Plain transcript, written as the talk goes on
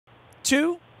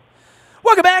2.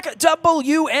 Welcome back,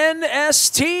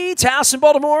 WNST, Towson,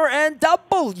 Baltimore, and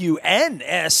WNST.net.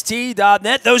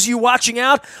 Those of you watching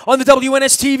out on the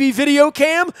WNSTV video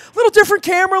cam, little different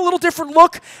camera, a little different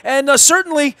look, and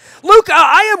certainly, Luke,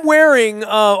 I am wearing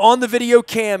on the video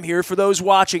cam here for those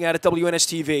watching out at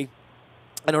WNSTV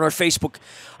and on our Facebook,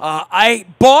 I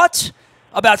bought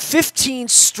about 15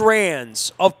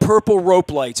 strands of purple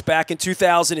rope lights back in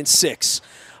 2006.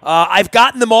 I've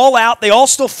gotten them all out. They all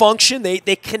still function. They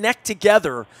connect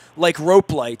together like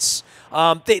rope lights.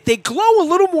 They glow a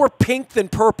little more pink than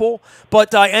purple,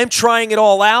 but I am trying it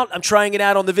all out. I'm trying it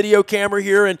out on the video camera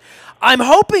here, and I'm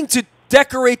hoping to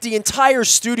decorate the entire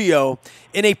studio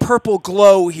in a purple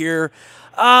glow here.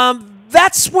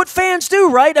 That's what fans do,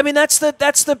 right? I mean, that's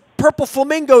the purple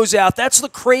flamingos out. That's the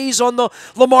craze on the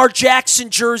Lamar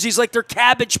Jackson jerseys, like they're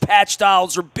Cabbage Patch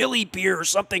dolls or Billy Beer or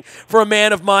something for a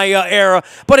man of my era.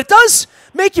 But it does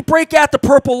make you break out the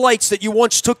purple lights that you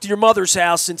once took to your mother's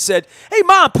house and said, "Hey,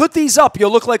 Mom, put these up.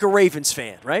 You'll look like a Ravens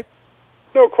fan," right?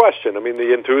 No question. I mean,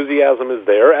 the enthusiasm is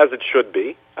there, as it should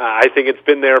be. I think it's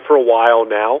been there for a while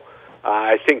now.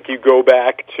 I think you go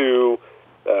back to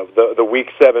the Week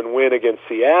 7 win against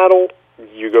Seattle.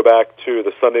 You go back to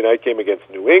the Sunday night game against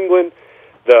New England,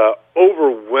 the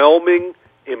overwhelming,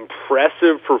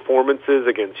 impressive performances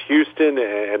against Houston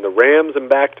and the Rams in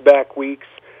back-to-back weeks.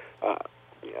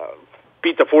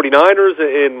 Beat the 49ers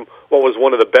in what was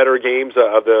one of the better games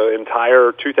of the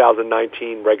entire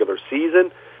 2019 regular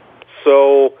season.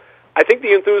 So I think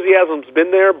the enthusiasm's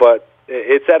been there, but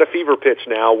it's at a fever pitch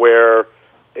now where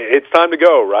it's time to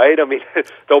go, right? I mean,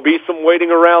 there'll be some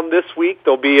waiting around this week.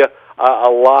 There'll be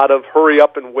a lot of hurry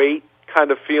up and wait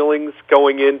kind of feelings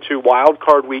going into wild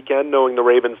card weekend, knowing the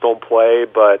Ravens don't play,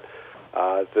 but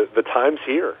the time's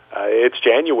here. It's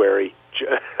January.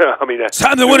 I mean, it's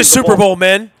time to win a Super Bowl,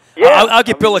 man. Yeah, I'll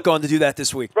get Billick on to do that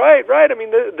this week. Right. I mean,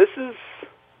 this is,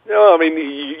 I mean,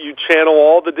 you channel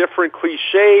all the different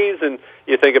cliches, and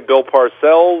you think of Bill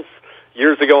Parcells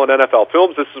years ago in NFL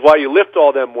films. This is why you lift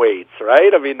all them weights,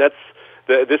 right? I mean, this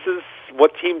is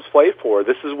what teams play for.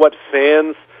 This is what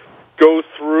fans go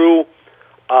through.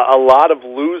 A lot of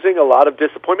losing, a lot of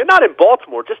disappointment. Not in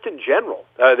Baltimore, just in general.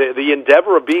 The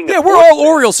endeavor of being we're all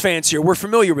Orioles fans here. We're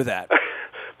familiar with that.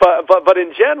 but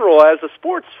in general, as a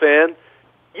sports fan,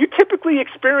 you typically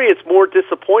experience more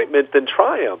disappointment than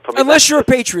triumph. I mean, unless you're a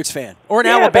Patriots fan or an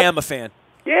Alabama fan.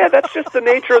 Yeah, that's just the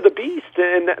nature of the beast,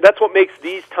 and that's what makes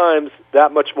these times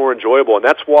that much more enjoyable. And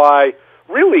that's why,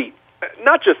 really,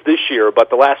 not just this year,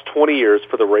 but the last 20 years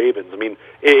for the Ravens. I mean,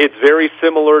 it's very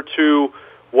similar to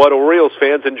what Orioles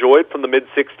fans enjoyed from the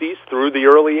mid-'60s through the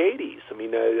early '80s. I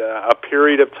mean, a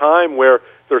period of time where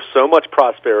there's so much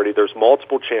prosperity, there's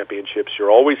multiple championships, you're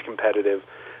always competitive,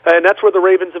 and that's where the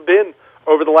Ravens have been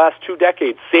over the last 2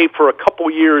 decades, save for a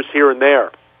couple years here and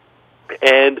there.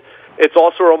 And it's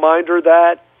also a reminder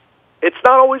that it's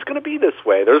not always going to be this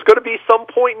way. There's going to be some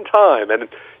point in time, and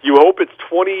you hope it's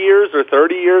 20 years or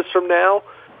 30 years from now,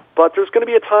 but there's going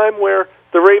to be a time where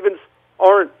the Ravens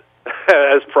aren't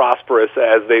as prosperous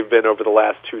as they've been over the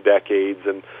last 2 decades,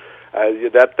 and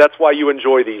that's why you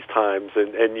enjoy these times,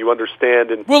 and you understand.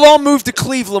 And we'll all move to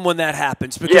Cleveland when that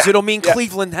happens, because it'll mean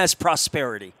Cleveland has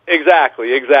prosperity.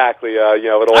 Exactly.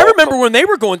 I remember when they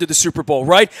were going to the Super Bowl,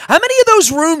 right? How many of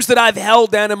those rooms that I've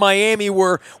held down in Miami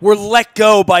were let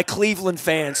go by Cleveland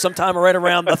fans sometime right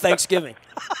around the Thanksgiving?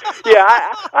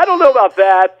 I don't know about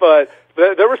that, but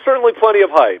there was certainly plenty of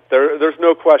hype. There's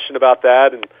no question about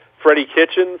that, and Freddie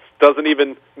Kitchens doesn't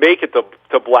even make it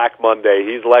to Black Monday.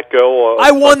 He's let go.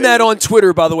 I won that on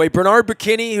Twitter, by the way. Bernard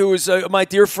Bikini, who is my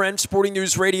dear friend, Sporting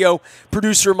News Radio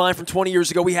producer of mine from 20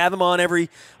 years ago. We have him on every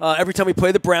time we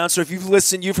play the Browns. So if you've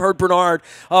listened, you've heard Bernard.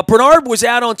 Bernard was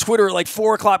out on Twitter at like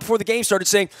 4 o'clock before the game started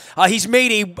saying he's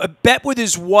made a bet with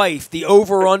his wife. The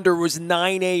over-under was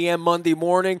 9 a.m. Monday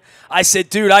morning. I said,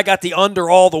 dude, I got the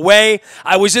under all the way.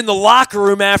 I was in the locker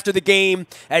room after the game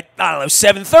at,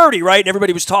 7:30, right? And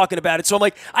everybody was talking about it. So I'm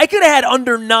like, I could have had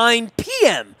under 9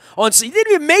 p.m. He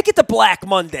didn't even make it to Black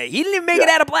Monday. He didn't even make it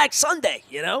out of Black Sunday,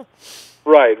 you know?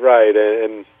 Right.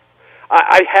 And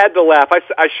I had to laugh.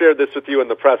 I shared this with you in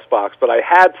the press box, but I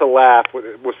had to laugh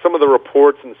with some of the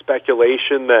reports and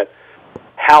speculation that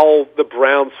how the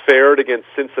Browns fared against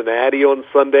Cincinnati on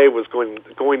Sunday was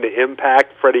going to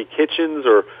impact Freddie Kitchens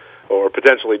or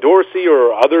potentially Dorsey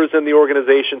or others in the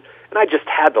organization, and I just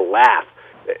had to laugh.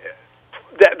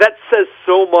 That says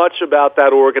so much about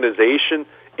that organization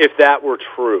if that were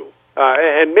true.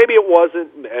 And maybe it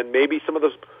wasn't, and maybe some of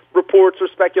those reports or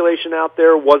speculation out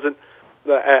there wasn't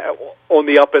on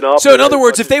the up and up. So, in other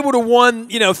words, if they would have won,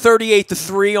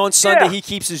 38-3 on Sunday, he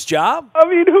keeps his job? I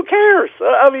mean, who cares?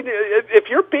 If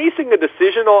you're basing a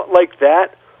decision like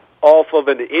that off of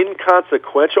an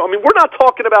inconsequential, we're not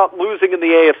talking about losing in the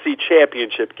AFC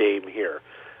Championship game here.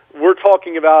 We're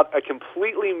talking about a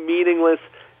completely meaningless,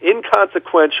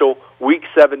 inconsequential Week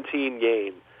 17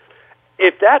 game.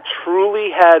 If that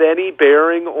truly had any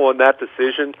bearing on that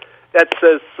decision, that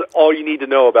says all you need to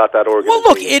know about that organization.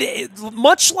 Well, look, it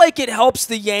much like it helps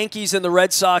the Yankees and the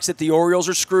Red Sox that the Orioles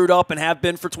are screwed up and have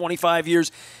been for 25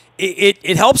 years,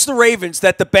 it helps the Ravens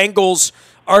that the Bengals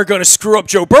are going to screw up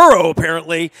Joe Burrow,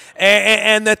 apparently,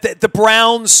 and that the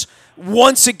Browns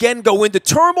once again go into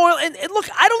turmoil. And look,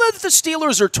 I don't know that the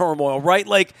Steelers are turmoil, right?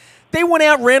 Like, they went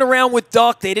out, ran around with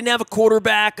Duck. They didn't have a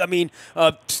quarterback.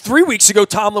 3 weeks ago,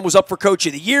 Tomlin was up for Coach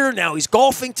of the Year. Now he's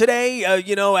golfing today, at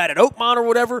an Oakmont or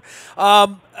whatever.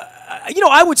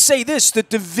 I would say this, the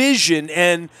division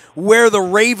and where the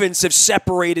Ravens have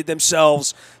separated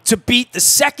themselves to beat the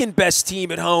second-best team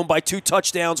at home by 2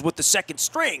 touchdowns with the second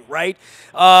string, right?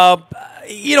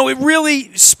 It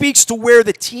really speaks to where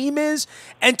the team is.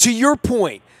 And to your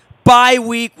point, bye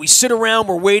week, we sit around,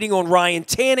 we're waiting on Ryan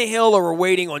Tannehill, or we're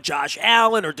waiting on Josh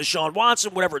Allen or Deshaun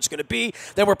Watson, whatever it's going to be.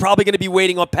 Then we're probably going to be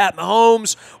waiting on Pat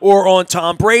Mahomes or on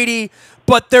Tom Brady.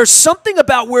 But there's something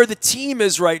about where the team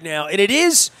is right now, and it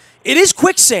is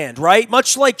quicksand, right?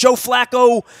 Much like Joe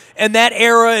Flacco and that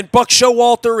era, and Buck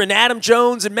Showalter and Adam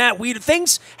Jones and Matt Weeder.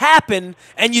 Things happen,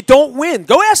 and you don't win.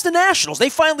 Go ask the Nationals. They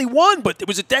finally won, but it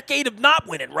was a decade of not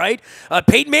winning, right?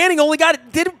 Peyton Manning only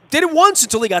did it once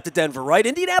until he got to Denver, right?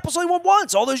 Indianapolis only won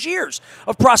once all those years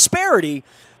of prosperity.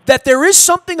 That there is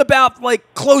something about,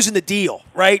 like, closing the deal,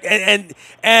 right?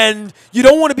 And you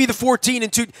don't want to be the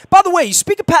 14-2. By the way, you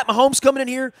speak of Pat Mahomes coming in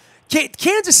here.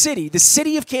 Kansas City, the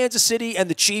city of Kansas City,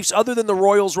 and the Chiefs, other than the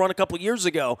Royals run a couple of years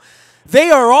ago, they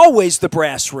are always the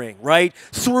brass ring, right?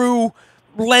 Through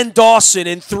Len Dawson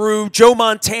and through Joe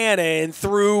Montana and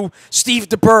through Steve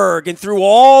DeBerg and through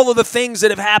all of the things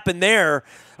that have happened there.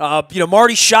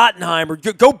 Marty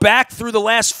Schottenheimer, go back through the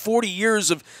last 40 years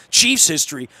of Chiefs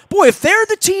history. Boy, if they're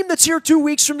the team that's here 2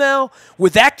 weeks from now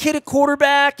with that kid at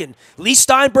quarterback and Lee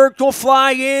Steinberg going to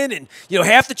fly in and,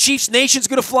 half the Chiefs nation's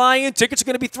going to fly in, tickets are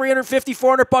going to be $350,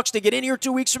 $400 to get in here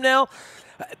 2 weeks from now,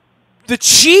 the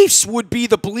Chiefs would be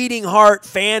the bleeding heart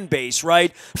fan base,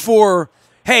 right? For,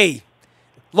 hey,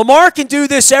 Lamar can do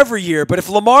this every year, but if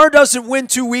Lamar doesn't win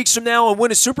 2 weeks from now and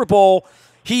win a Super Bowl,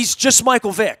 he's just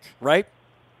Michael Vick, right?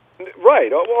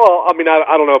 Right. Well, I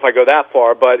don't know if I go that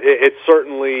far, but it's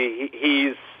certainly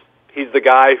he's the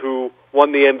guy who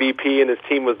won the MVP and his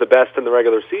team was the best in the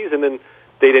regular season, and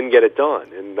they didn't get it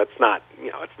done. And that's not,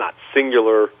 it's not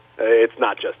singular. It's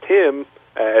not just him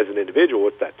as an individual.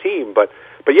 It's that team. But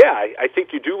yeah, I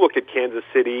think you do look at Kansas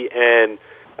City, and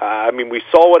we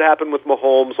saw what happened with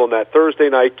Mahomes on that Thursday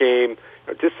night game,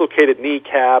 a dislocated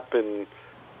kneecap, and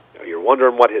you're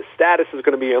wondering what his status is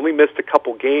going to be. He only missed a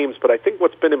couple games, but I think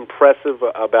what's been impressive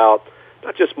about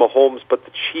not just Mahomes but the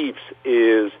Chiefs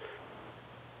is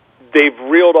they've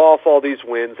reeled off all these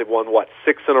wins. They've won,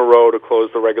 6 in a row to close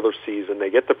the regular season.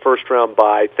 They get the first-round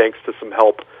bye thanks to some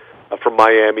help from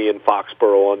Miami and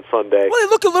Foxborough on Sunday. Well, they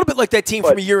look a little bit like that team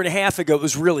from a year and a half ago. It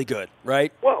was really good,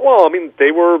 right? Well,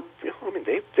 they were,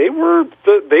 they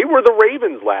were the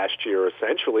Ravens last year,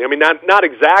 essentially. Not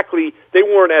exactly. They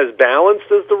weren't as balanced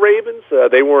as the Ravens.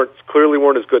 They clearly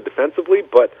weren't as good defensively,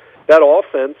 but that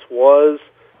offense was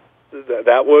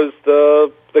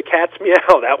the cat's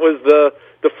meow. That was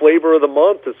the flavor of the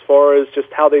month as far as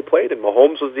just how they played. And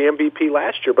Mahomes was the MVP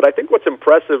last year. But I think what's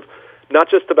impressive, not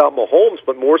just about Mahomes,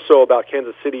 but more so about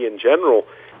Kansas City in general,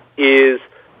 is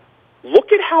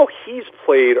look at how he's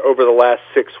played over the last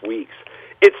 6 weeks.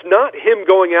 It's not him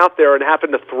going out there and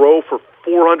having to throw for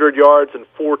 400 yards and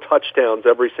 4 touchdowns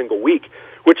every single week,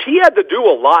 which he had to do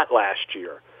a lot last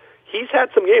year. He's had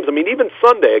some games. Even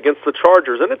Sunday against the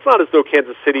Chargers, and it's not as though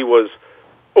Kansas City was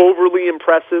overly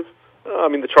impressive.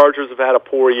 The Chargers have had a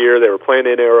poor year. They were playing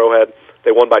in Arrowhead.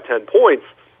 They won by 10 points.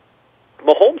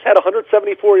 Mahomes had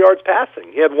 174 yards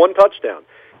passing. He had 1 touchdown.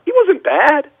 He wasn't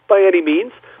bad by any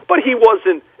means, but he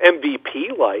wasn't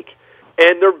MVP-like.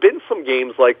 And there have been some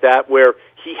games like that where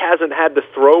he hasn't had to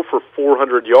throw for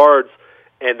 400 yards,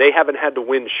 and they haven't had to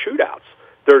win shootouts.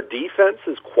 Their defense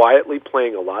is quietly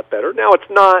playing a lot better. Now, it's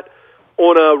not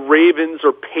on a Ravens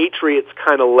or Patriots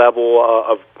kind of level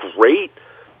of great,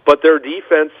 but their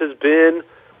defense has been,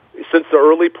 since the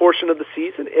early portion of the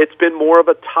season, it's been more of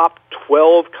a top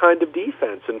 12 kind of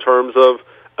defense in terms of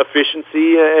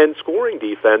efficiency and scoring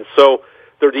defense. So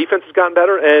their defense has gotten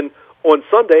better. And on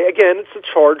Sunday, again, it's the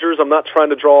Chargers. I'm not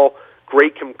trying to draw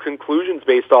great conclusions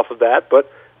based off of that,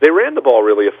 but they ran the ball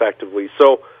really effectively.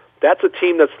 So that's a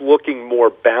team that's looking more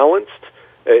balanced.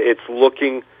 It's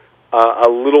looking a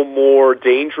little more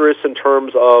dangerous in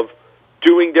terms of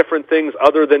doing different things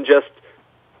other than just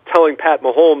telling Pat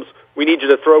Mahomes, we need you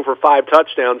to throw for 5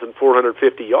 touchdowns and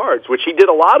 450 yards, which he did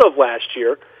a lot of last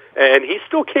year, and he's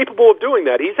still capable of doing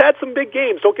that. He's had some big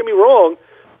games, don't get me wrong,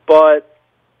 but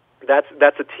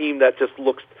that's a team that just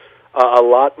looks a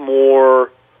lot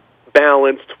more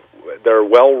balanced. They're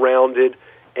well-rounded,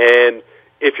 and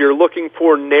if you're looking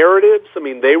for narratives, I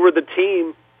mean, they were the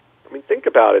team. I mean, think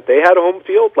about it. They had home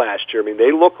field last year. I mean,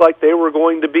 they looked like they were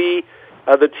going to be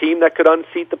the team that could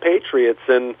unseat the Patriots,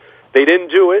 and they didn't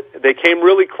do it. They came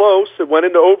really close. It went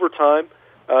into overtime,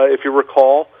 if you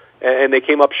recall, and they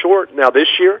came up short. Now, this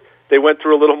year, they went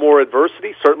through a little more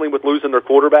adversity, certainly with losing their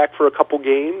quarterback for a couple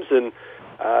games, and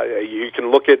you can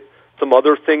look at some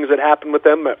other things that happened with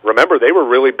them. Remember, they were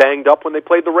really banged up when they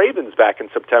played the Ravens back in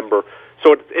September.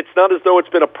 So it's not as though it's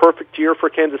been a perfect year for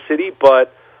Kansas City,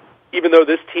 but even though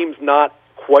this team's not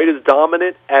quite as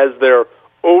dominant as their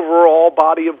overall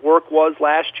body of work was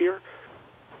last year,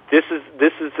 this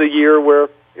is the year where,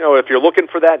 you know, if you're looking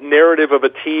for that narrative of a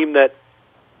team that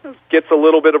gets a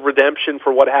little bit of redemption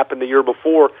for what happened the year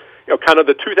before, you know, kind of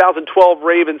the 2012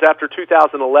 Ravens after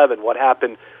 2011, what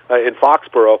happened in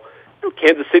Foxborough, you know,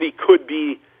 Kansas City could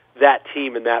be that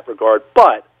team in that regard.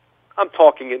 But I'm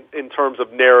talking in terms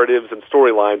of narratives and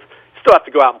storylines. You still have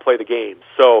to go out and play the games.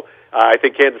 So I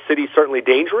think Kansas City's certainly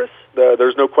dangerous.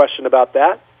 There's no question about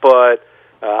that. But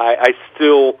I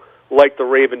still like the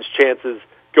Ravens' chances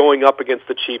going up against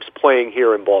the Chiefs playing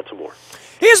here in Baltimore.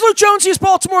 Here's Luke Jones. Here's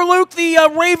Baltimore. Luke, the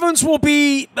Ravens will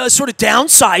be sort of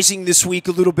downsizing this week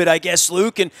a little bit, I guess,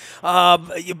 Luke, and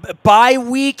bye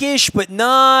week-ish, but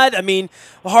not. I mean,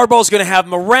 Harbaugh's going to have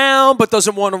them around, but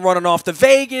doesn't want them running off to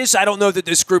Vegas. I don't know that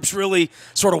this group's really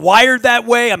sort of wired that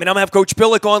way. I mean, I'm going to have Coach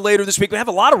Billick on later this week. We have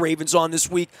a lot of Ravens on this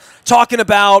week talking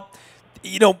about,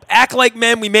 you know, act like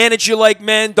men. We manage you like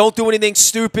men. Don't do anything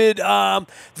stupid.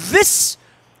 This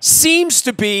seems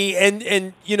to be,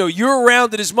 and you know, you're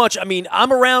around it as much. I mean,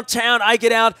 I'm around town. I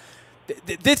get out.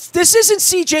 This isn't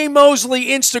C.J. Mosley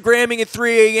Instagramming at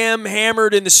 3 a.m.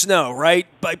 hammered in the snow, right?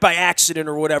 By accident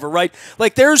or whatever, right?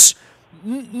 Like, there's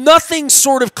nothing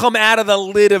sort of come out of the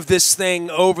lid of this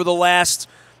thing over the last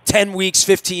 10 weeks,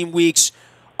 15 weeks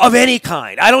of any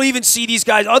kind. I don't even see these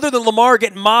guys, other than Lamar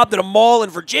getting mobbed at a mall in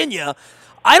Virginia,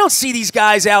 I don't see these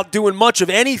guys out doing much of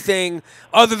anything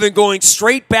other than going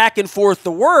straight back and forth to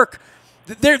work.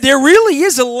 There really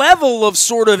is a level of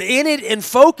sort of in it and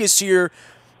focus here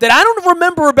that I don't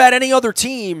remember about any other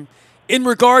team in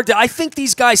regard to, I think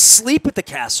these guys sleep at the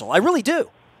castle. I really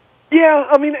do. Yeah,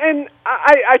 I mean, and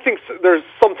I think there's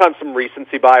sometimes some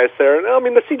recency bias there. And I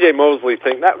mean, the C.J. Mosley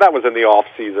thing, that was in the off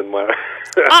season.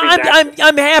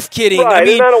 I'm half kidding. Right, I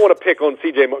mean, and I don't want to pick on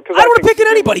C.J. Mosley. I don't want to pick on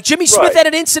anybody. Jimmy Smith had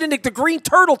an incident at the Green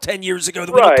Turtle 10 years ago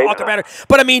that we don't talk about it.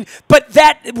 But I mean,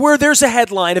 that where there's a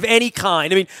headline of any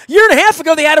kind. I mean, a year and a half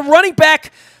ago they had a running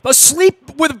back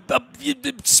asleep with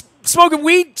smoking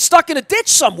weed stuck in a ditch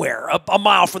somewhere a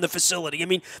mile from the facility. I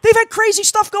mean, they've had crazy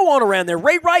stuff go on around there.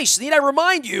 Ray Rice, need I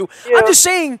remind you? Yeah. I'm just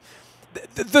saying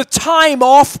the time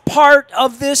off part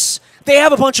of this, they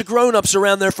have a bunch of grown-ups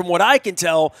around there from what I can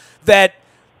tell that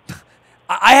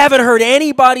I haven't heard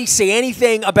anybody say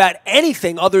anything about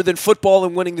anything other than football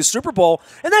and winning the Super Bowl.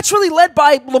 And that's really led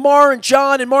by Lamar and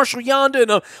John and Marshall Yonda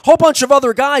and a whole bunch of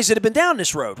other guys that have been down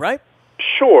this road, right?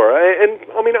 Sure, and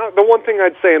I mean, the one thing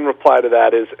I'd say in reply to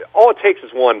that is all it takes is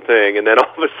one thing, and then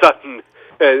all of a sudden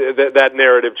that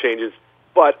narrative changes.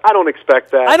 But I don't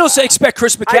expect that. I don't expect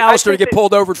Chris McAllister to get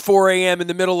pulled over at 4 a.m. in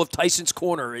the middle of Tyson's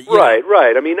Corner.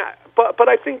 Right. I mean, but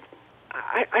I think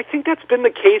that's been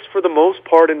the case for the most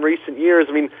part in recent years.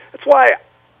 I mean, that's why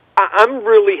I'm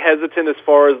really hesitant as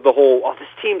far as the whole, this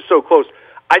team's so close.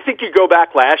 I think you go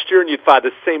back last year and you'd find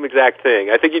the same exact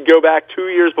thing. I think you'd go back 2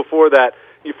 years before that,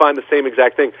 you find the same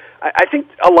exact thing. I think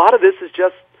a lot of this is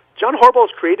just John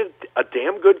Harbaugh's created a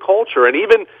damn good culture, and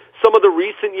even some of the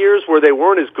recent years where they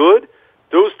weren't as good,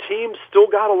 those teams still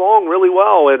got along really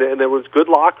well, and there was good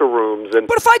locker rooms.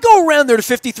 But if I go around there to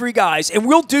 53 guys, and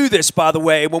we'll do this, by the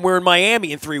way, when we're in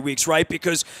Miami in 3 weeks, right?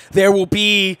 Because there will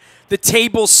be the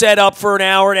table set up for an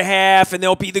hour and a half, and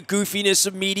there'll be the goofiness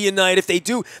of media night. If they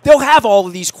do, they'll have all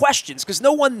of these questions because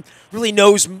no one really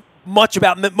knows much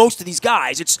about most of these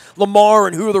guys. It's Lamar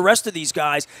and who are the rest of these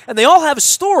guys, and they all have a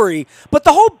story, but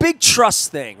the whole big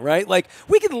trust thing, right? Like,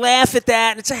 we can laugh at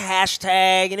that, and it's a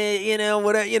hashtag,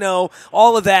 and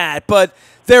all of that, but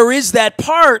there is that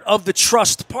part of the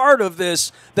trust part of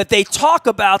this that they talk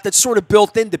about that's sort of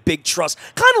built into big trust,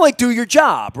 kind of like do your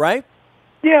job, right?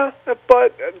 Yeah,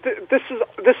 but this is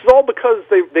all because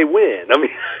they win. I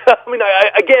mean,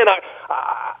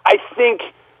 I think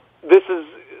this is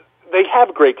they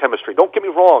have great chemistry. Don't get me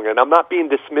wrong, and I'm not being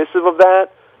dismissive of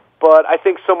that, but I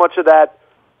think so much of that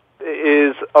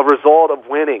is a result of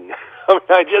winning.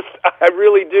 I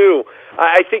really do.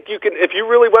 I think you can, if you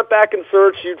really went back and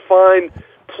searched, you'd find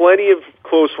plenty of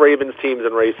close Ravens teams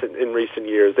in recent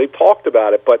years. They've talked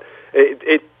about it, but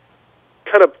it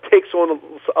kind of takes on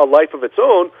a life of its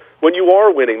own when you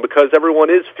are winning because everyone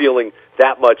is feeling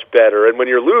that much better. And when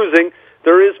you're losing,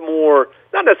 there is more,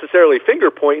 not necessarily finger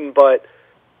pointing, but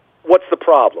what's the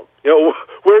problem?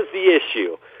 Where's the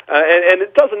issue? And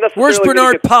it doesn't necessarily. Where's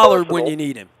Bernard Pollard personal. when you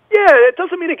need him? Yeah, it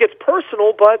doesn't mean it gets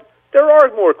personal, but there are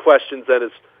more questions than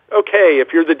it's, okay,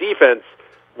 if you're the defense,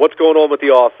 what's going on with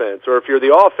the offense? Or if you're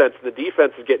the offense and the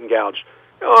defense is getting gouged.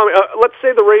 Let's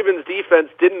say the Ravens' defense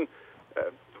didn't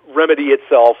remedy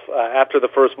itself after the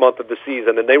first month of the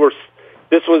season, and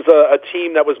this was a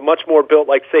team that was much more built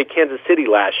like, say, Kansas City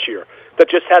last year, that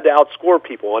just had to outscore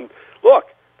people. And look,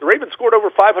 the Ravens scored over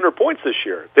 500 points this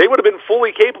year. They would have been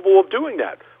fully capable of doing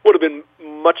that. Would have been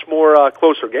much more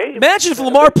closer game. Imagine if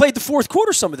Lamar played the fourth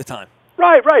quarter some of the time.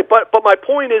 Right. But my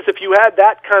point is, if you had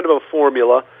that kind of a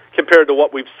formula compared to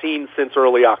what we've seen since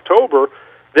early October,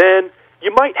 then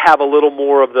you might have a little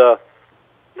more of the,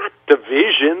 not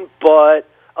division, but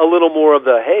a little more of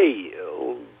the, hey,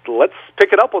 let's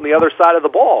pick it up on the other side of the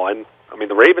ball. And, I mean,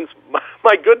 the Ravens,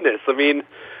 my goodness, I mean,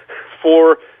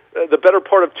 for the better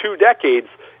part of 2 decades,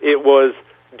 it was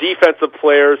defensive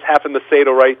players having to say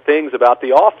the right things about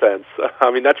the offense. I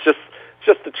mean, that's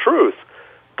just the truth.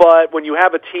 But when you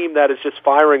have a team that is just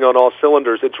firing on all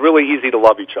cylinders, it's really easy to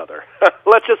love each other.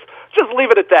 Let's just leave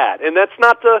it at that. And that's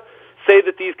not to say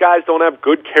that these guys don't have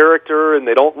good character and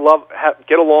they don't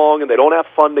get along and they don't have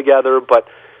fun together, but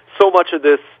so much of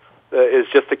this is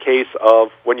just a case of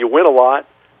when you win a lot,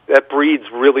 that breeds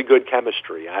really good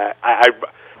chemistry.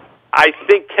 I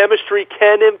think chemistry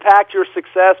can impact your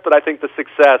success, but I think the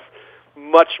success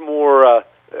much more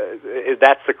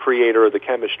that's the creator of the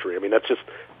chemistry. I mean, that's just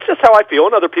how I feel,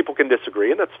 and other people can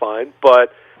disagree, and that's fine.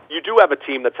 But you do have a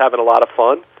team that's having a lot of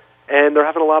fun, and they're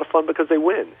having a lot of fun because they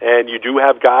win. And you do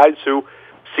have guys who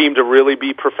seem to really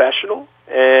be professional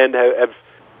and have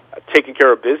taken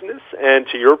care of business. And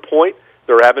to your point,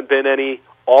 there haven't been any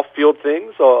off-field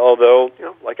things, although,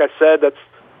 like I said, that's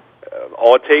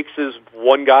all it takes is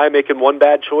one guy making one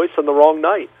bad choice on the wrong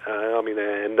night.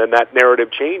 And then that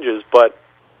narrative changes, but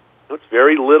it's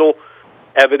very little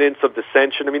evidence of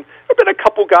dissension. I mean, there have been a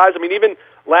couple guys. I mean, even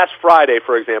last Friday,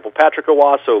 for example, Patrick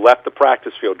Owasso left the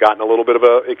practice field, got in a little bit of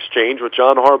an exchange with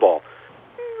John Harbaugh.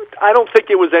 I don't think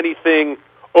it was anything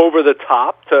over the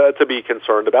top to be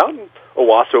concerned about. And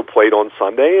Owasso played on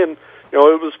Sunday, and it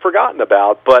was forgotten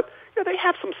about. But they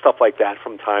have some stuff like that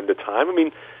from time to time. I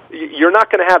mean, you're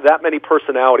not going to have that many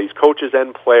personalities, coaches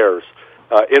and players,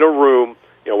 in a room,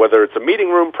 whether it's a meeting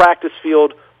room, practice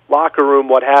field, locker room,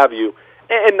 what have you,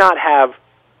 and not have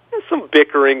some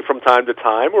bickering from time to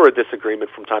time or a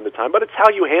disagreement from time to time, but it's how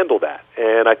you handle that.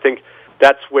 And I think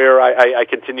that's where I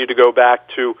continue to go back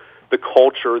to the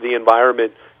culture, the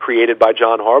environment created by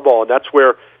John Harbaugh, and that's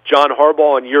where John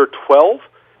Harbaugh in year 12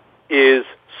 is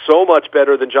so much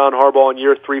better than John Harbaugh in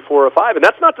year 3, 4, or 5. And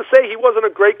that's not to say he wasn't a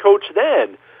great coach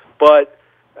then, but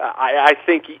I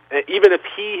think even if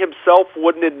he himself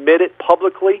wouldn't admit it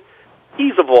publicly,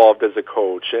 he's evolved as a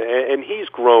coach, and he's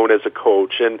grown as a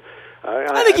coach. And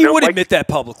I think he would admit that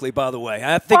publicly, by the way.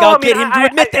 I think I'll get him to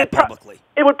admit that publicly.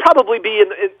 It would probably be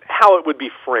in how it would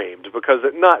be framed, because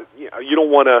you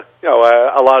don't want to,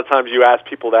 a lot of times you ask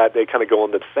people that, they kind of go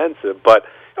on the defensive. But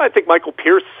I think Michael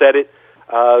Pierce said it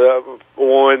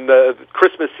on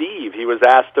Christmas Eve. He was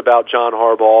asked about John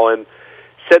Harbaugh and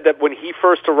said that when he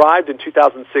first arrived in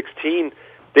 2016,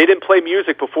 they didn't play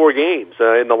music before games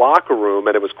in the locker room,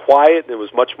 and it was quiet, and it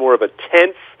was much more of a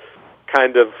tense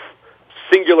kind of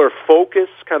singular focus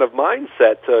kind of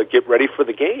mindset to get ready for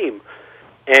the game.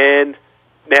 And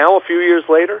now, a few years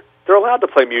later, they're allowed to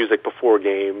play music before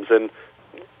games. And,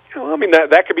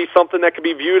 that could be something that could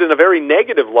be viewed in a very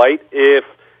negative light if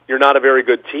you're not a very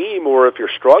good team or if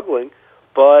you're struggling.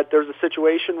 But there's a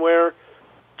situation where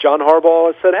John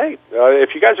Harbaugh has said, hey,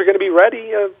 if you guys are going to be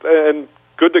ready and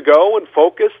good to go and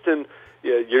focused and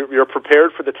you're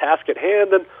prepared for the task at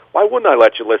hand, then why wouldn't I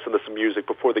let you listen to some music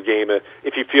before the game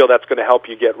if you feel that's going to help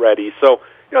you get ready? So,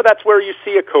 that's where you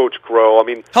see a coach grow. I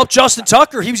mean, help Justin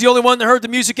Tucker. He was the only one that heard the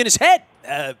music in his head.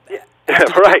 Right.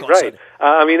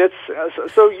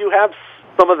 It's so you have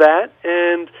some of that,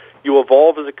 and you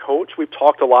evolve as a coach. We've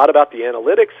talked a lot about the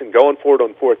analytics and going forward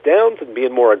on fourth downs and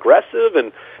being more aggressive,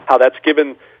 and how that's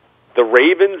given the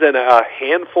Ravens and a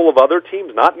handful of other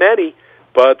teams, not many,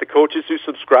 but the coaches who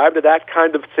subscribe to that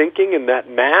kind of thinking and that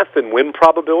math and win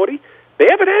probability, they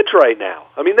have an edge right now.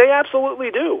 I mean, they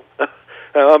absolutely do.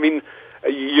 I mean,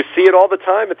 you see it all the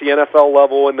time at the NFL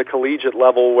level and the collegiate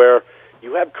level where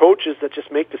you have coaches that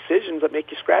just make decisions that make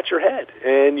you scratch your head,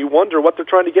 and you wonder what they're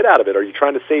trying to get out of it. Are you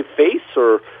trying to save face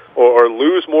or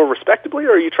lose more respectably,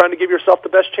 or are you trying to give yourself the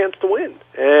best chance to win?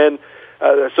 And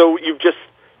so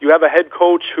you have a head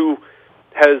coach who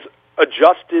has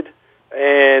adjusted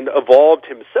and evolved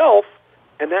himself,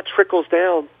 and that trickles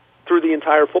down through the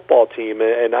entire football team.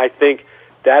 And I think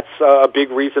that's a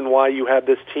big reason why you have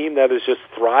this team that is just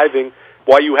thriving,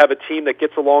 why you have a team that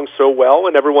gets along so well,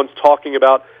 and everyone's talking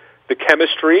about the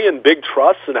chemistry and big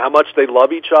trust and how much they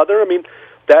love each other. I mean,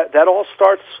 that all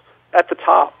starts at the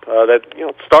top.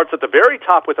 Starts at the very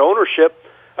top with ownership,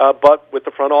 but with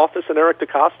the front office and Eric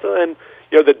DeCosta, and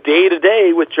the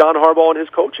day-to-day with John Harbaugh and his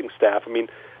coaching staff. I mean,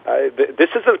 this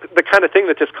isn't the kind of thing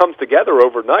that just comes together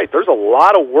overnight. There's a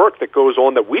lot of work that goes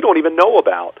on that we don't even know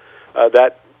about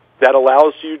that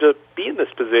allows you to be in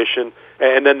this position,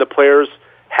 and then the players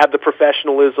have the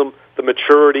professionalism, the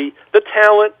maturity, the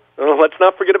talent. Let's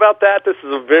not forget about that. This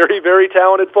is a very, very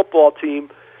talented football team,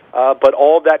 but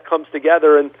all of that comes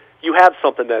together, and you have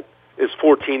something that is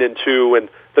 14-2 and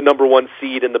the number one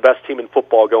seed and the best team in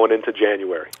football going into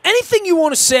January. Anything you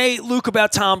want to say, Luke,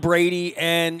 about Tom Brady?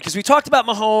 And because we talked about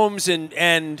Mahomes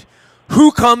and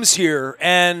who comes here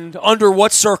and under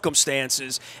what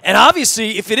circumstances. And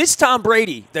obviously, if it is Tom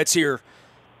Brady that's here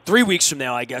 3 weeks from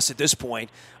now, I guess, at this point,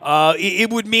 it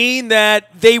would mean that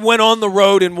they went on the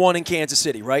road and won in Kansas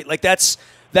City, right? Like, that's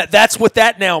what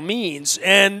that now means.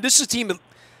 And this is a team that,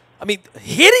 I mean,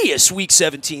 hideous Week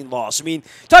 17 loss. I mean,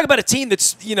 talk about a team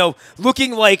that's,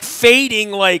 looking like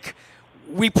fading, like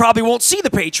we probably won't see the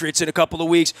Patriots in a couple of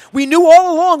weeks. We knew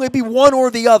all along it'd be one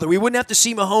or the other. We wouldn't have to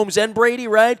see Mahomes and Brady,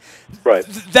 right? Right.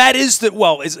 That is as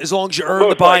long as you earn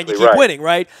the buy and you keep winning,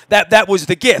 right? That was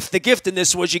the gift. The gift in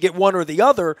this was you get one or the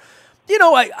other.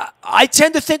 I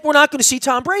tend to think we're not going to see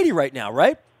Tom Brady right now,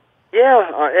 right? Yeah,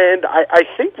 and I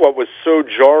think what was so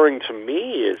jarring to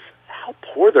me is how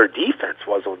poor their defense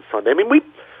was on Sunday. I mean,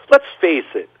 let's face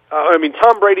it. I mean,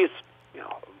 Tom Brady's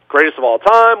greatest of all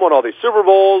time, won all these Super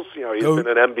Bowls. He's been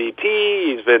an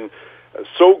MVP. He's been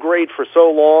so great for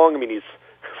so long. I mean, he's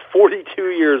 42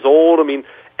 years old. I mean,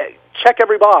 check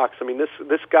every box. I mean,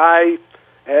 this guy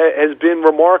has been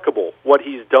remarkable, what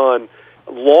he's done,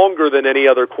 longer than any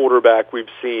other quarterback we've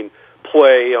seen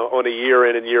play on a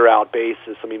year-in and year-out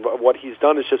basis. I mean, what he's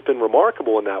done has just been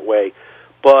remarkable in that way.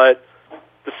 But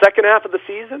the second half of the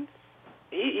season,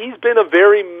 he's been a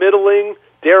very middling,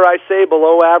 dare I say,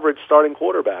 below-average starting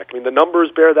quarterback. I mean, the numbers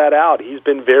bear that out. He's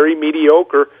been very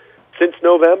mediocre since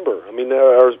November. I mean,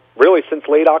 or really since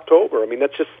late October. I mean,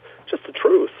 that's just the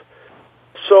truth.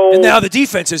 So, and now the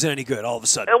defense isn't any good all of a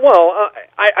sudden. And well,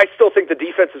 I still think the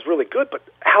defense is really good, but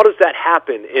how does that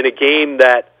happen in a game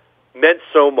that meant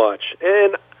so much?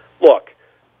 And look,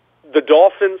 the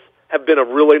Dolphins have been a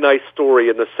really nice story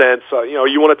in the sense,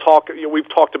 you want to talk. We've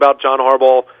talked about John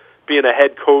Harbaugh being a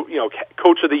head coach,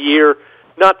 coach of the year.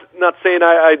 Not saying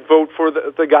I'd vote for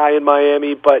the guy in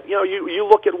Miami, but you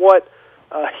look at what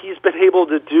he's been able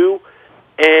to do,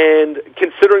 and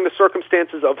considering the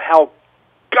circumstances of how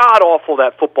god-awful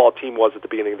that football team was at the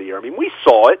beginning of the year. I mean, we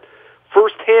saw it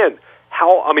firsthand.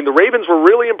 The Ravens were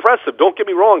really impressive. Don't get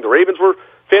me wrong. The Ravens were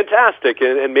fantastic,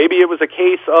 and maybe it was a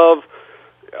case of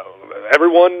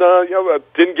everyone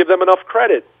didn't give them enough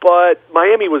credit. But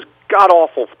Miami was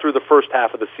god-awful through the first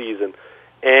half of the season.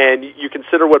 And you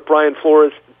consider what Brian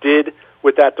Flores did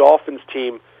with that Dolphins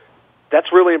team,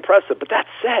 that's really impressive. But that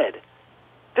said,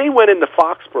 they went into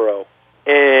Foxborough,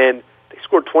 and they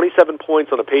scored 27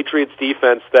 points on a Patriots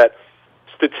defense that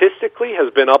statistically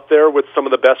has been up there with some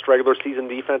of the best regular season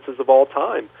defenses of all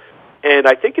time. And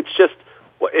I think it's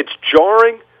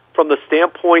jarring from the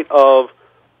standpoint of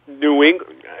New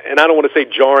England, and I don't want to say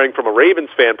jarring from a Ravens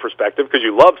fan perspective because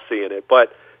you love seeing it,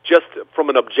 but just from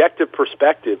an objective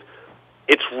perspective,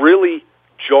 it's really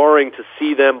jarring to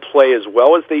see them play as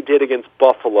well as they did against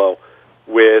Buffalo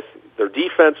with their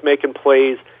defense making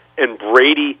plays and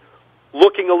Brady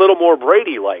looking a little more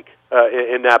Brady-like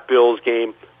in that Bills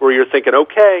game where you're thinking,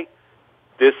 okay,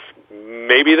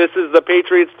 maybe this is the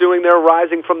Patriots doing their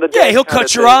rising from the dead. Yeah, he'll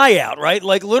cut your eye out, right?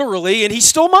 Like literally, and he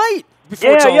still might.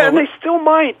 And they still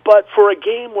might, but for a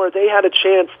game where they had a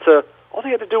chance to, all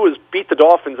they had to do was beat the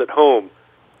Dolphins at home.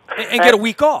 And get a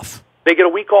week off. They get a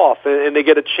week off, and they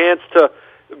get a chance to,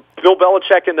 Bill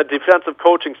Belichick and the defensive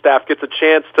coaching staff gets a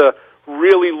chance to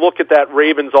really look at that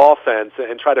Ravens offense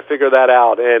and try to figure that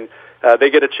out. And They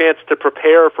get a chance to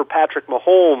prepare for Patrick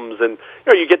Mahomes, and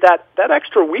you get that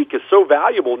extra week is so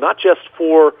valuable, not just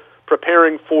for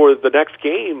preparing for the next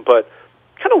game, but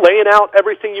kind of laying out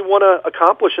everything you want to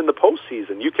accomplish in the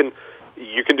postseason. You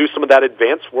can do some of that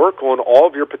advanced work on all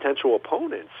of your potential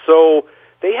opponents. So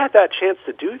they had that chance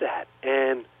to do that,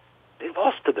 and they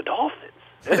lost to the Dolphins.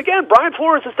 And again, Brian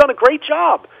Flores has done a great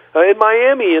job in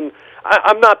Miami, and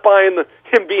I'm not buying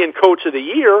him being coach of the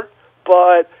year,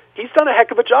 but he's done a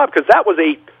heck of a job because that was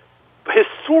a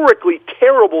historically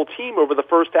terrible team over the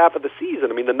first half of the season.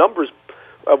 I mean, the numbers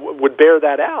would bear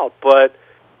that out, but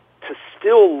to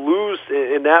still lose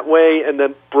in that way, and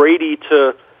then Brady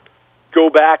to go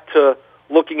back to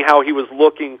looking how he was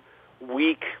looking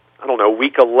week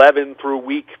 11 through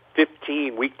week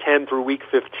 15, week 10 through week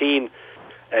 15,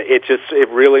 it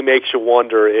really makes you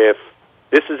wonder if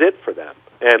this is it for them.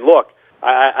 And look,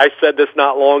 I said this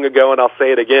not long ago, and I'll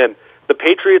say it again. The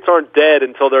Patriots aren't dead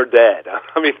until they're dead.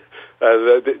 I mean,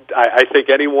 I think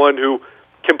anyone who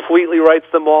completely writes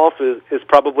them off is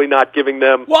probably not giving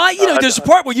them... Well, there's a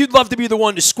part where you'd love to be the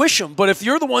one to squish them, but if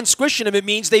you're the one squishing them, it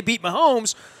means they beat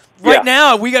Mahomes. Right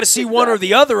now, we got to see one or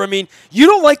the other. I mean, you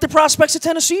don't like the prospects of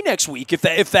Tennessee next week, if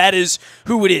that is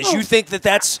who it is. You think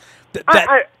that's the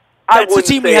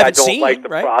team we haven't seen, I don't like the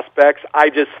right? prospects. I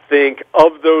just think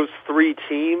of those three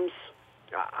teams,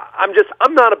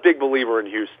 I'm not a big believer in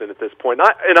Houston at this point.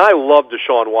 And I love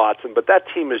Deshaun Watson, but that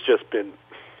team has just been...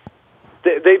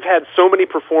 They've had so many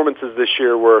performances this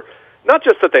year where not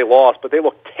just that they lost, but they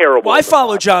look terrible. Well, I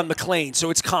follow John McClain, so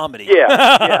it's comedy.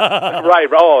 Yeah, right.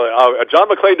 Oh, John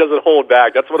McClain doesn't hold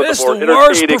back. That's one of the more entertaining...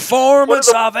 worst performance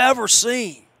I've ever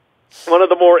seen. One of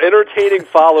the more entertaining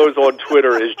follows on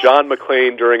Twitter is John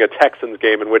McClain during a Texans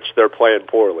game in which they're playing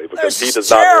poorly because he does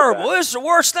not hold back. This is the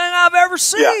worst thing I've ever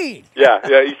seen. Yeah.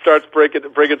 He starts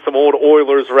bringing some old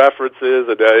Oilers references,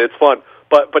 and it's fun.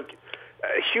 But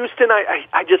Houston,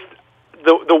 I just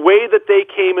the way that they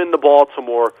came into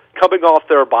Baltimore, coming off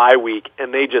their bye week,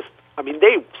 and they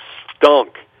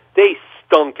stunk. They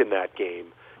stunk in that game.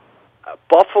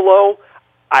 Buffalo.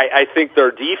 I think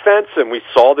their defense, and we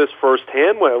saw this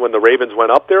firsthand when the Ravens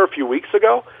went up there a few weeks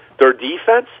ago, their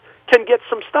defense can get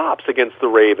some stops against the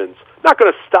Ravens. Not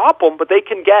going to stop them, but they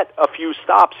can get a few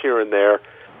stops here and there.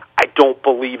 I don't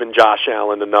believe in Josh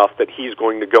Allen enough that he's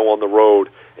going to go on the road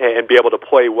and be able to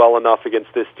play well enough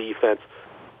against this defense.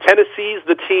 Tennessee's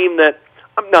the team that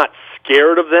I'm not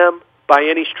scared of them by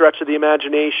any stretch of the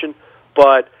imagination,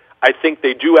 but I think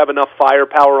they do have enough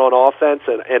firepower on offense,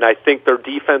 and I think their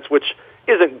defense, which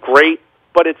isn't great,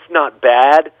 but it's not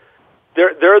bad.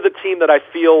 They're the team that I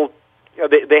feel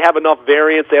they have enough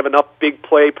variance, they have enough big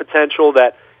play potential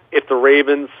that if the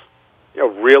Ravens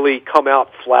really come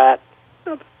out flat,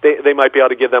 they might be able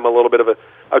to give them a little bit of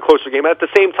a closer game. At the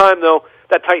same time, though,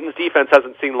 that Titans defense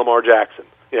hasn't seen Lamar Jackson.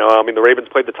 The Ravens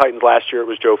played the Titans last year. It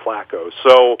was Joe Flacco.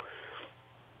 So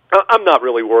I'm not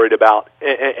really worried about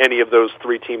any of those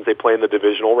three teams they play in the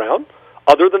divisional round,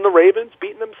 other than the Ravens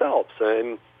beating themselves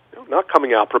and not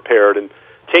coming out prepared and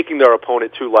taking their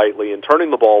opponent too lightly and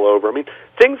turning the ball over. I mean,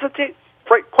 things that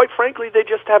quite frankly, they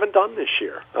just haven't done this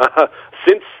year.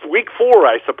 Since week 4,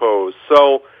 I suppose.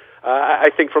 So I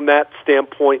think from that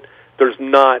standpoint, there's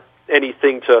not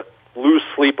anything to lose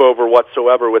sleep over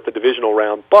whatsoever with the divisional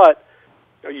round. But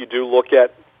you do look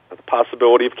at the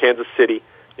possibility of Kansas City.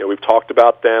 We've talked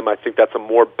about them. I think that's a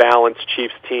more balanced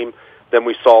Chiefs team than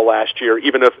we saw last year,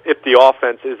 even if the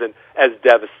offense isn't as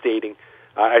devastating.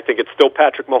 I think it's still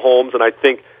Patrick Mahomes, and I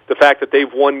think the fact that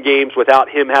they've won games without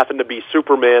him having to be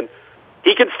Superman,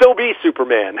 he can still be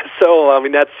Superman. So, I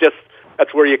mean,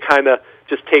 that's where you kind of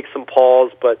just take some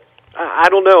pause. But I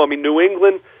don't know. I mean, New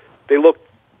England, they looked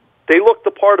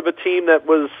the part of a team that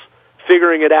was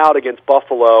figuring it out against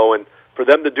Buffalo, and for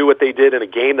them to do what they did in a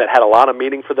game that had a lot of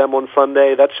meaning for them on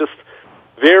Sunday, that's just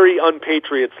very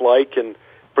un-Patriots-like. And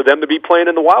for them to be playing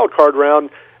in the wild card round,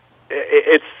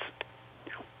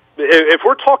 if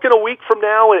we're talking a week from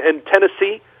now and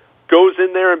Tennessee goes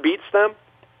in there and beats them,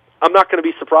 I'm not going to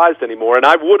be surprised anymore. And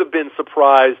I would have been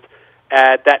surprised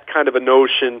at that kind of a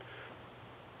notion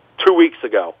 2 weeks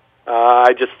ago.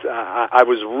 I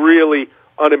was really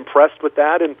unimpressed with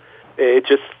that, and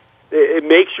it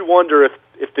makes you wonder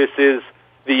if this is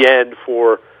the end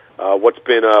for what's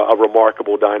been a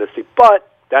remarkable dynasty. But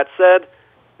that said,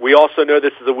 we also know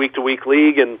this is a week-to-week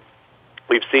league, and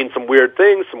we've seen some weird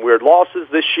things, some weird losses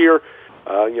this year.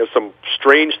 Some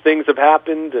strange things have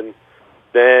happened, and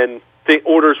then the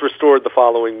orders restored the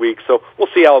following week. So we'll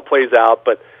see how it plays out.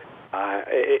 But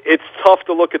it's tough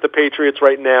to look at the Patriots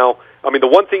right now. I mean, the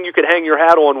one thing you could hang your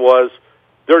hat on was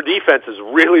their defense is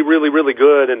really, really, really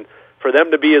good, and for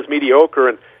them to be as mediocre,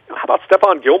 and how about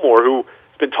Stephon Gilmore, who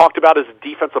has been talked about as a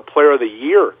Defensive Player of the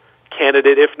Year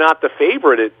candidate, if not the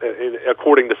favorite,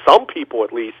 according to some people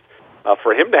at least,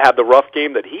 for him to have the rough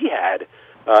game that he had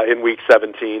in Week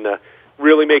 17.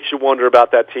 Really makes you wonder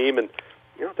about that team, and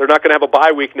they're not going to have a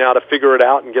bye week now to figure it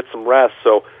out and get some rest,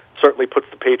 so certainly puts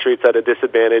the Patriots at a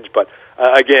disadvantage. But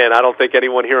again, I don't think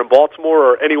anyone here in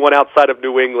Baltimore or anyone outside of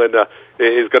New England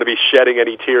is going to be shedding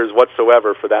any tears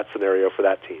whatsoever for that scenario for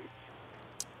that team.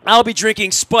 I'll be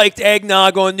drinking spiked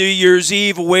eggnog on New Year's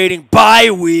Eve, awaiting bye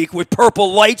week with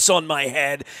purple lights on my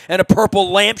head and a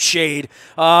purple lampshade.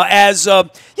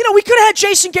 We could have had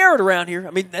Jason Garrett around here.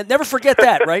 I mean, never forget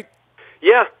that, right?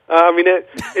 Yeah, I mean,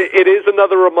 it is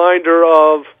another reminder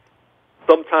of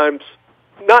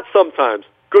not sometimes,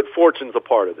 good fortune's a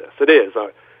part of this. It is.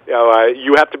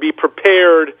 You have to be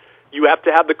prepared. You have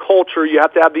to have the culture. You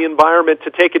have to have the environment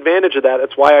to take advantage of that.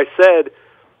 That's why I said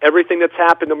everything that's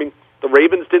happened. I mean, the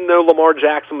Ravens didn't know Lamar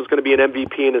Jackson was going to be an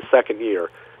MVP in his second year.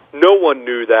 No one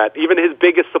knew that. Even his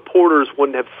biggest supporters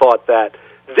wouldn't have thought that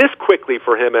this quickly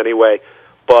for him anyway.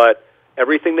 But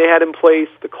everything they had in place,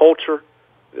 the culture,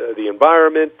 the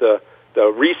environment, the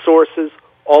resources,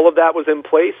 all of that was in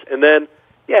place. And then,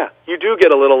 you do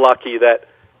get a little lucky that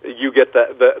you get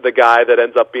the guy that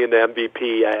ends up being the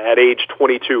MVP at age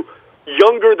 22,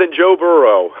 younger than Joe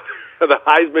Burrow, the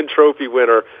Heisman Trophy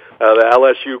winner, the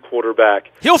LSU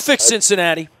quarterback. He'll fix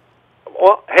Cincinnati.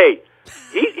 Well, hey,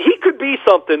 he could be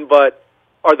something, but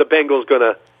are the Bengals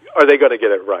gonna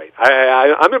get it right?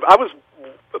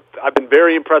 I've been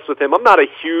very impressed with him. I'm not a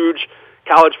huge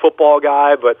college football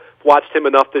guy, but watched him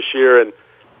enough this year, and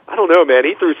I don't know, man.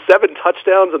 He threw 7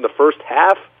 touchdowns in the first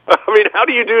half. I mean, how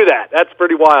do you do that? That's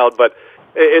pretty wild. But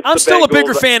I'm still a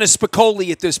bigger fan of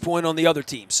Spicoli at this point on the other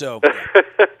team. So,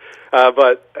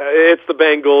 but it's the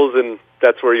Bengals, and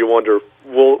that's where you wonder: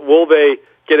 will they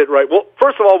get it right? Well,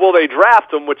 first of all, will they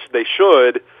draft him, which they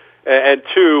should, and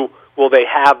 2, will they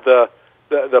have the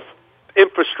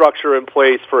infrastructure in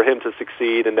place for him to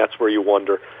succeed? And that's where you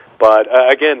wonder. But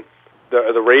again,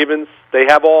 the Ravens, they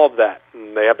have all of that.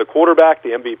 And they have the quarterback, the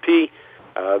MVP.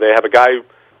 They have a guy,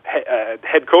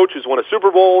 head coach who's won a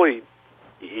Super Bowl.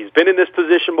 He's been in this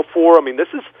position before. I mean,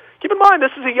 keep in mind,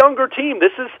 this is a younger team.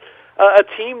 This is a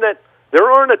team that there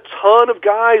aren't a ton of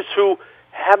guys who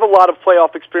have a lot of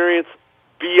playoff experience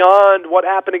beyond what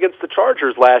happened against the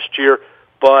Chargers last year,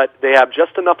 but they have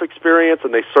just enough experience,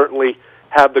 and they certainly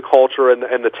have the culture and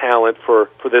the talent for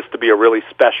this to be a really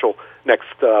special next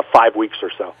 5 weeks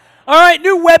or so. All right,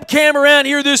 new webcam around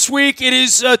here this week. It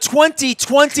is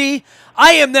 2020.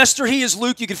 I am Nestor. He is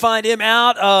Luke. You can find him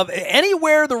out of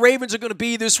anywhere the Ravens are going to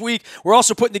be this week. We're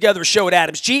also putting together a show at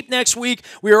Adams Jeep next week.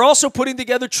 We are also putting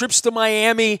together trips to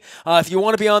Miami. If you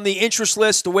want to be on the interest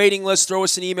list, the waiting list, throw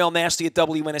us an email,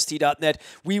 nasty@WNST.net.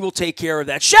 We will take care of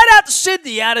that. Shout out to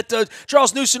Sydney out at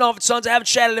Charles Newsonoff and Sons. I haven't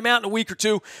shouted him out in a week or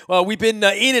two. We've been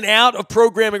in and out of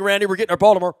programming around here. We're getting our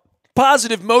Baltimore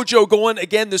Positive mojo going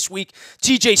again this week.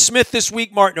 TJ Smith this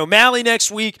week, Martin O'Malley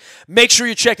next week. Make sure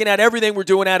you're checking out everything we're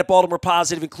doing out at Baltimore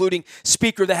Positive, including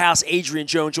Speaker of the House, Adrian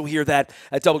Jones. You'll hear that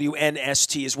at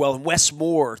WNST as well. And Wes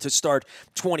Moore to start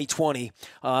 2020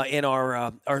 in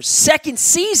our second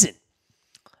season.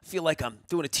 I feel like I'm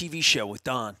doing a TV show with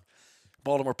Don.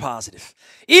 Baltimore Positive.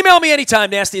 Email me anytime,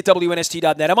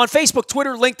 nasty@WNST.net. I'm on Facebook,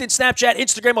 Twitter, LinkedIn, Snapchat,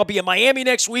 Instagram. I'll be in Miami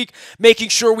next week, making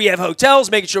sure we have hotels,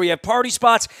 making sure we have party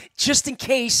spots, just in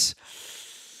case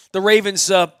the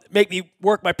Ravens make me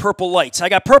work my purple lights. I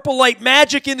got purple light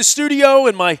magic in the studio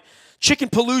and my Chicken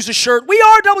Palooza shirt. We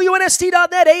are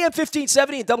WNST.net, AM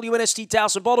 1570 and WNST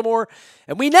Towson, Baltimore,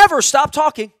 and we never stop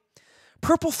talking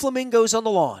purple flamingos on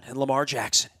the lawn and Lamar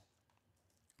Jackson.